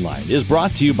Firing Line is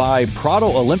brought to you by Prado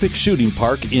Olympic Shooting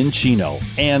Park in Chino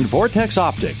and Vortex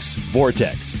Optics.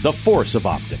 Vortex, the force of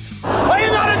optics. Are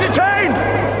you not entertained?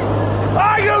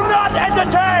 Are you not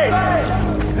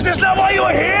entertained? Is this not why you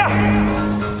are here?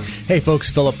 Hey folks,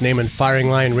 Philip Naiman,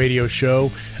 Firing Line Radio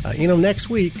Show. Next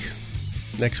week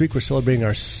we're celebrating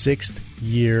our 6th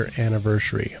year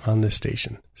anniversary on this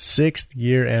station. 6th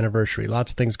year anniversary.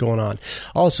 Lots of things going on.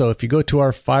 Also, if you go to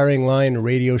our Firing Line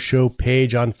Radio Show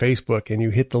page on Facebook and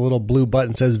you hit the little blue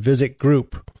button that says Visit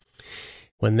Group,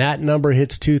 when that number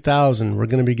hits 2,000, we're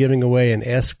going to be giving away an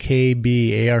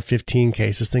SKB AR-15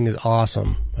 case. This thing is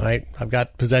awesome, right? I've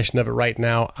got possession of it right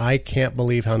now. I can't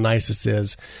believe how nice this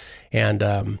is. And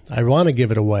I want to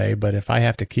give it away, but if I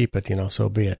have to keep it, so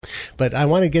be it. But I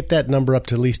want to get that number up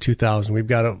to at least 2,000. We've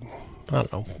got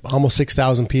almost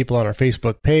 6,000 people on our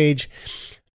Facebook page.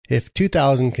 If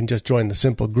 2,000 can just join the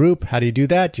simple group, how do you do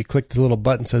that? You click the little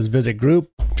button that says Visit Group,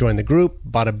 join the group,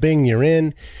 bada bing, you're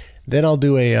in. Then I'll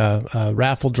do a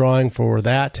raffle drawing for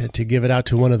that to give it out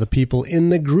to one of the people in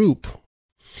the group.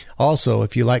 Also,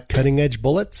 if you like cutting edge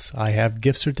bullets, I have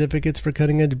gift certificates for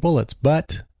cutting edge bullets,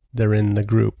 but they're in the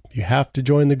group. You have to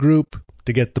join the group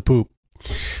to get the poop.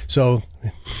 So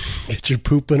get your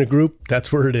poop in a group.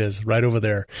 That's where it is, right over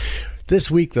there.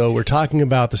 This week, though, we're talking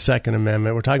about the Second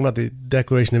Amendment. We're talking about the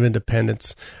Declaration of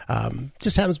Independence.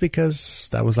 Just happens because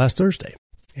that was last Thursday.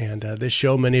 And this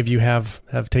show, many of you have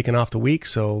taken off the week,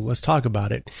 so let's talk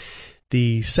about it.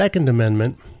 The Second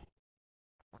Amendment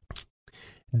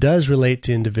does relate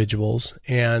to individuals,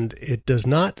 and it does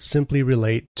not simply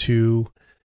relate to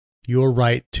your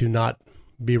right to not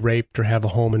be raped or have a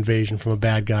home invasion from a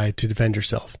bad guy to defend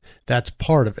yourself. That's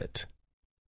part of it.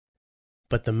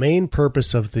 But the main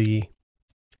purpose of the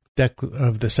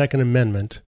Second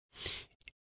Amendment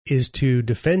is to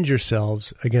defend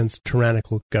yourselves against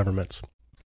tyrannical governments.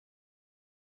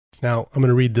 Now, I'm going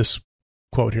to read this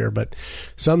quote here, but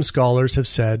some scholars have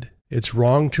said it's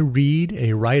wrong to read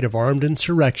a right of armed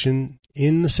insurrection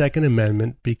in the Second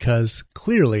Amendment because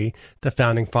clearly the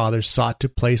Founding Fathers sought to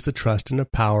place the trust in the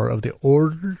power of the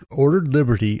ordered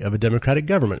liberty of a democratic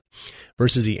government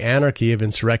versus the anarchy of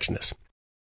insurrectionists.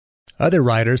 Other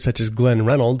writers, such as Glenn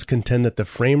Reynolds, contend that the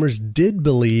framers did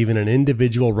believe in an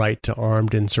individual right to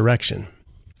armed insurrection.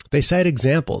 They cite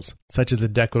examples, such as the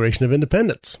Declaration of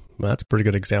Independence. Well, that's a pretty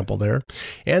good example there.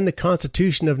 And the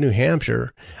Constitution of New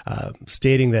Hampshire,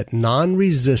 stating that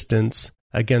non-resistance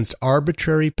against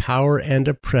arbitrary power and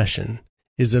oppression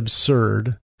is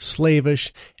absurd,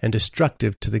 slavish, and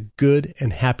destructive to the good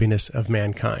and happiness of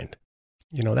mankind.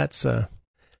 You know, that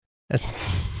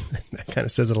kind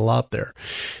of says it a lot there.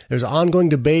 There's an ongoing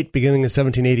debate beginning in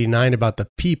 1789 about the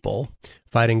people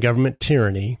fighting government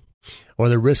tyranny or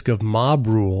the risk of mob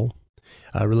rule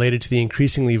related to the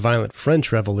increasingly violent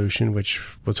French Revolution, which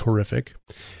was horrific.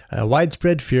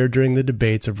 Widespread fear during the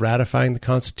debates of ratifying the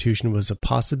Constitution was a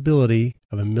possibility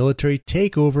of a military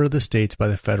takeover of the states by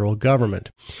the federal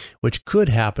government, which could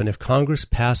happen if Congress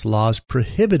passed laws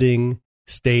prohibiting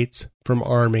states from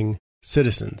arming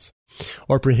citizens,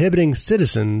 or prohibiting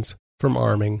citizens from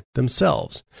arming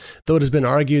themselves. Though it has been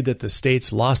argued that the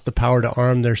states lost the power to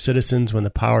arm their citizens when the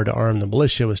power to arm the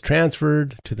militia was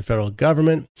transferred to the federal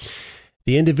government,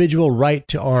 the individual right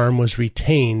to arm was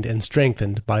retained and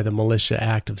strengthened by the Militia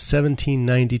Act of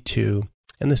 1792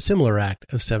 and the Similar Act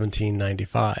of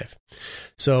 1795.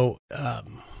 So,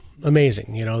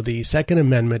 amazing. You know, the Second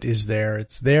Amendment is there.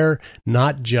 It's there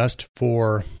not just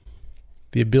for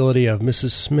the ability of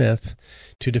Mrs. Smith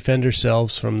to defend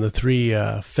herself from the three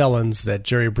felons that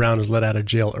Jerry Brown has let out of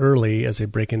jail early as they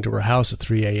break into her house at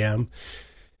 3 a.m.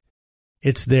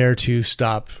 It's there to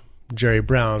stop Jerry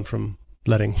Brown from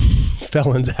letting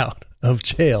felons out of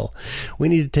jail. We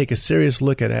need to take a serious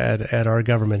look at our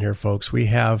government here, folks. We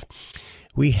have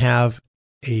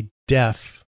a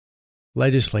deaf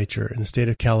legislature in the state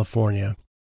of California.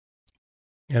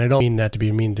 And I don't mean that to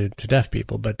be mean to deaf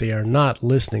people, but they are not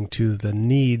listening to the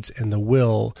needs and the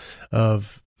will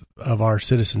of our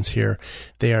citizens here.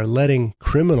 They are letting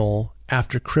criminal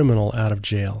after criminal out of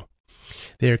jail.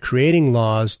 They are creating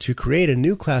laws to create a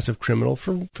new class of criminal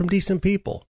from decent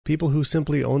people who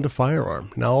simply owned a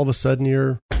firearm. Now all of a sudden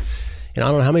I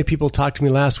don't know how many people talked to me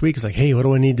last week. It's like, hey, what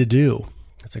do I need to do?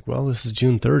 It's like, well, this is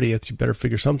June 30th. You better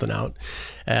figure something out.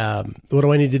 What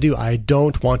do I need to do? I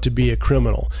don't want to be a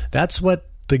criminal. That's what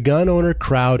the gun owner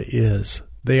crowd is.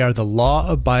 They are the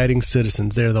law-abiding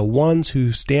citizens. They're the ones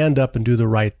who stand up and do the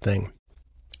right thing.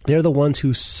 They're the ones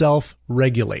who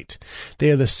self-regulate. They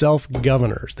are the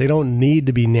self-governors. They don't need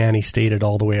to be nanny-stated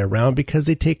all the way around because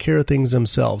they take care of things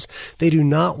themselves. They do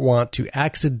not want to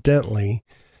accidentally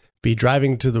be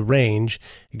driving to the range,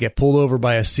 get pulled over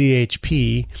by a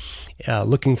CHP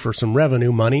looking for some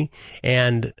revenue money,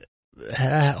 and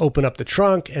open up the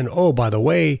trunk, and oh, by the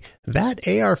way, that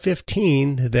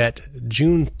AR-15 that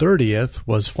June 30th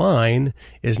was fine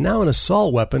is now an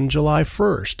assault weapon July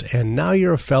 1st, and now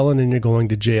you're a felon and you're going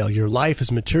to jail. Your life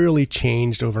is materially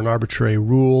changed over an arbitrary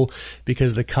rule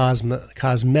because of the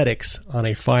cosmetics on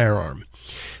a firearm.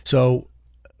 So,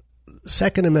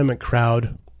 Second Amendment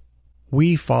crowd,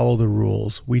 we follow the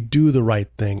rules. We do the right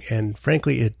thing. And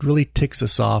frankly, it really ticks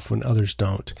us off when others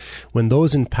don't. When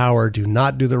those in power do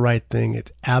not do the right thing,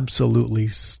 it absolutely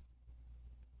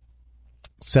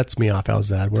sets me off. How's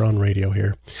that? We're on radio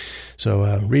here.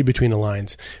 So read between the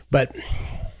lines. But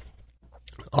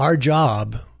our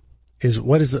job is,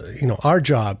 our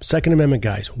job, Second Amendment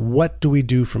guys, what do we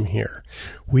do from here?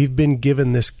 We've been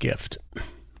given this gift.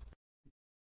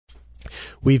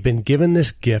 We've been given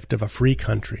this gift of a free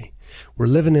country. We're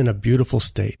living in a beautiful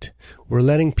state. We're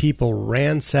letting people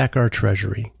ransack our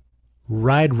treasury,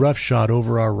 ride roughshod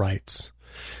over our rights.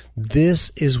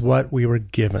 This is what we were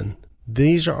given.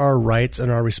 These are our rights and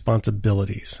our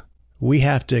responsibilities. We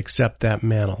have to accept that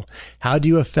mantle. How do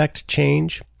you affect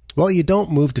change? Well, you don't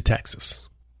move to Texas,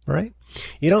 right?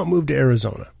 You don't move to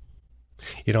Arizona.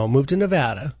 You don't move to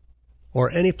Nevada or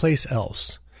any place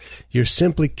else. You're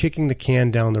simply kicking the can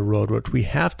down the road, what we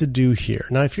have to do here.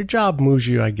 Now, if your job moves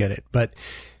you, I get it. But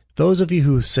those of you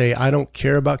who say, I don't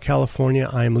care about California,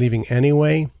 I'm leaving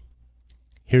anyway,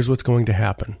 here's what's going to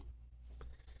happen.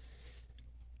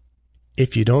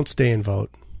 If you don't stay and vote,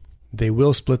 they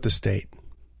will split the state.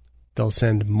 They'll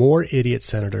send more idiot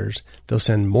senators. They'll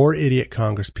send more idiot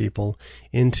congresspeople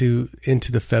into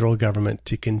the federal government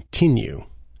to continue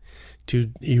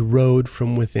to erode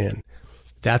from within.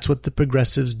 That's what the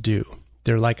progressives do.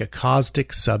 They're like a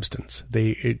caustic substance.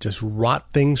 They just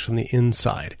rot things from the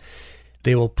inside.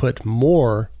 They will put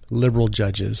more liberal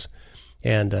judges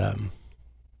and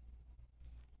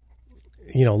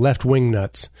left-wing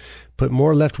nuts. Put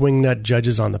more left-wing nut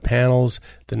judges on the panels.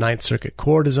 The Ninth Circuit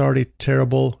Court is already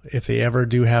terrible. If they ever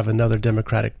do have another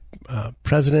Democratic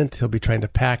president, he'll be trying to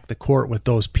pack the court with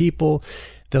those people.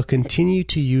 They'll continue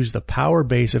to use the power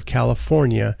base of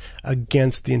California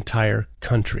against the entire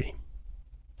country.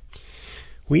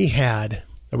 We have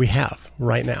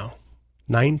right now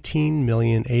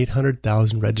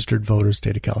 19,800,000 registered voters in the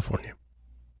state of California.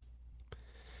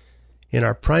 In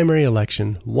our primary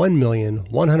election,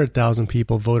 1,100,000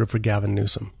 people voted for Gavin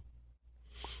Newsom.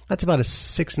 That's about a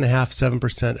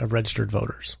 6.5-7% of registered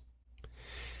voters.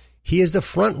 He is the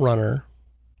front runner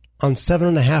on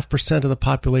 7.5% of the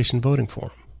population voting for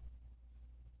him.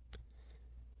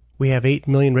 We have 8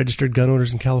 million registered gun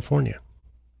owners in California.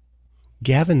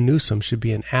 Gavin Newsom should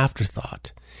be an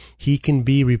afterthought. He can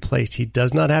be replaced. He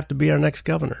does not have to be our next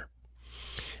governor.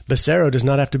 Becerra does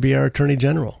not have to be our attorney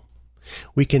general.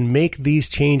 We can make these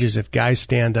changes if guys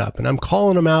stand up. And I'm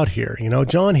calling them out here.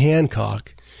 John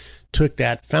Hancock took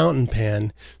that fountain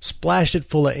pen, splashed it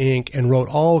full of ink, and wrote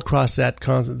all across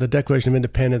the Declaration of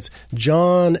Independence,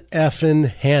 John effing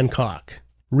Hancock.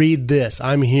 Read this.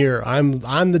 I'm here.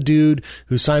 I'm the dude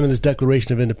who signed on this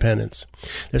Declaration of Independence.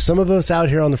 There's some of us out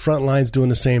here on the front lines doing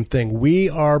the same thing. We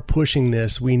are pushing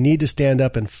this. We need to stand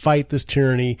up and fight this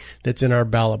tyranny that's in our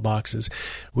ballot boxes.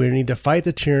 We need to fight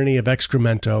the tyranny of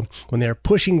excremento when they're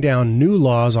pushing down new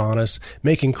laws on us,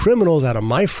 making criminals out of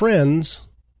my friends.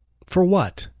 For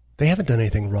what? They haven't done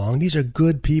anything wrong. These are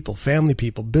good people, family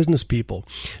people, business people.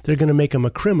 They're going to make them a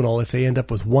criminal if they end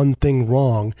up with one thing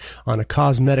wrong on a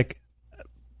cosmetic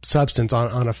substance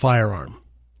on a firearm.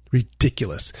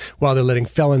 Ridiculous. While they're letting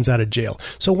felons out of jail.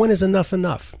 So when is enough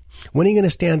enough? When are you going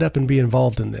to stand up and be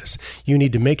involved in this? You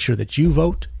need to make sure that you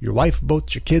vote, your wife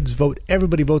votes, your kids vote,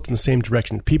 everybody votes in the same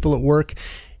direction. People at work,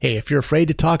 hey, if you're afraid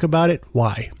to talk about it,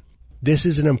 why? This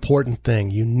is an important thing.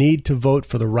 You need to vote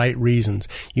for the right reasons.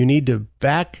 You need to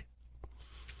back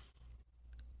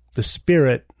the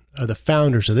spirit of the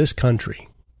founders of this country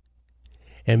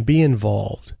and be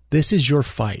involved. This is your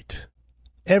fight.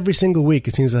 Every single week,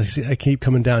 it seems like I keep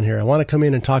coming down here. I want to come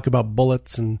in and talk about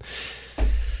bullets and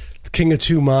the King of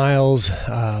 2 Miles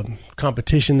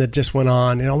competition that just went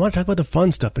on. And I want to talk about the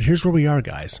fun stuff, but here's where we are,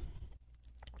 guys.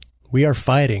 We are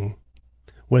fighting,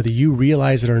 whether you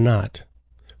realize it or not,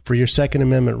 for your Second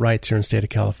Amendment rights here in the state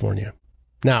of California.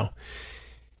 Now,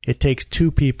 it takes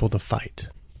 2 people to fight.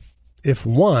 If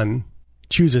one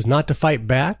chooses not to fight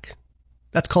back,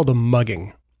 that's called a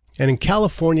mugging. And in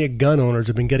California, gun owners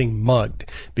have been getting mugged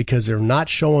because they're not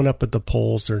showing up at the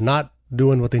polls. They're not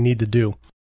doing what they need to do.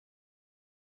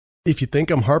 If you think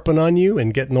I'm harping on you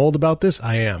and getting old about this,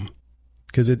 I am,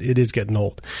 because it is getting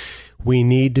old. We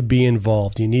need to be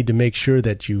involved. You need to make sure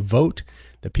that you vote,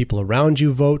 that people around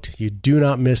you vote. You do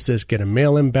not miss this. Get a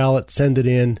mail-in ballot, send it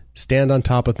in, stand on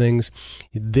top of things.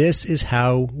 This is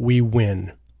how we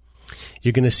win.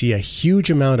 You're going to see a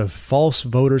huge amount of false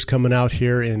voters coming out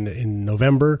here in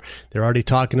November. They're already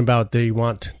talking about they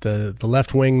want the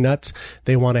left-wing nuts.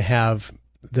 They want to have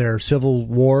their civil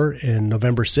war in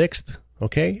November 6th.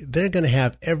 Okay? They're going to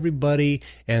have everybody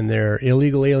and their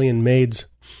illegal alien maids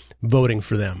voting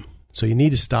for them. So you need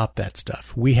to stop that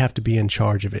stuff. We have to be in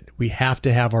charge of it. We have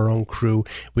to have our own crew.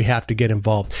 We have to get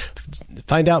involved.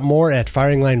 Find out more at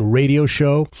Firing Line Radio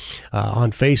Show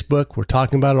on Facebook. We're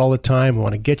talking about it all the time. We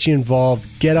want to get you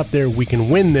involved. Get up there. We can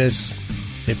win this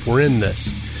if we're in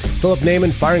this. Philip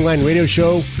Naiman, Firing Line Radio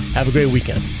Show. Have a great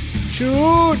weekend.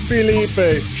 Shoot,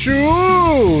 Felipe.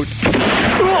 Shoot.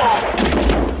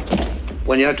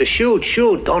 When you have to shoot,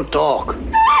 shoot. Don't talk.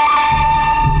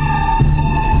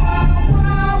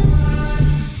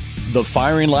 The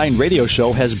Firing Line Radio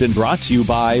Show has been brought to you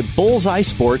by Bullseye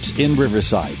Sports in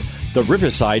Riverside, the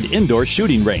Riverside Indoor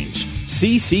Shooting Range,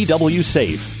 CCW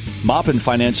Safe, Maupin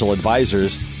Financial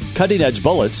Advisors, Cutting Edge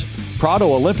Bullets,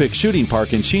 Prado Olympic Shooting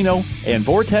Park in Chino, and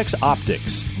Vortex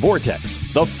Optics. Vortex,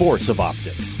 the force of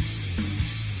optics.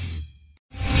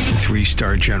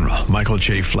 3-star General Michael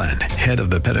J. Flynn, head of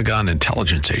the Pentagon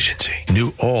Intelligence Agency,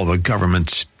 knew all the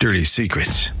government's dirty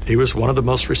secrets. He was one of the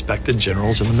most respected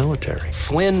generals in the military.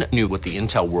 Flynn knew what the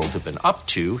intel world had been up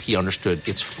to. He understood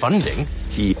its funding.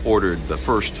 He ordered the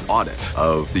first audit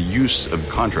of the use of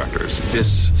contractors.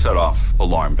 This set off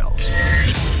alarm bells.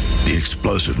 The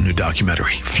explosive new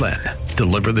documentary, Flynn,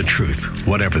 Deliver the Truth,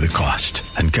 Whatever the Cost,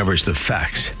 uncovers the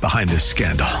facts behind this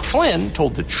scandal. Flynn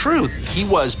told the truth. He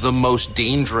was the most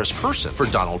dangerous person for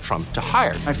Donald Trump to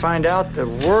hire. I find out the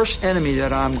worst enemy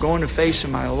that I'm going to face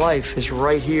in my life is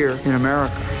right here in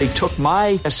America. They took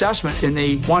my assessment and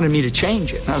they wanted me to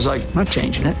change it. And I was like, I'm not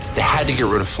changing it. They had to get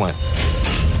rid of Flynn.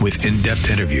 With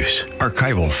in-depth interviews,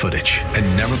 archival footage, and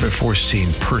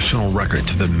never-before-seen personal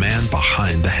records of the man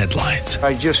behind the headlines.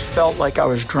 I just felt like I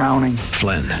was drowning.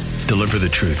 Flynn, deliver the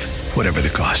truth, whatever the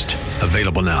cost.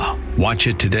 Available now. Watch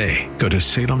it today. Go to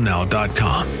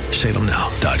salemnow.com.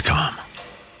 salemnow.com.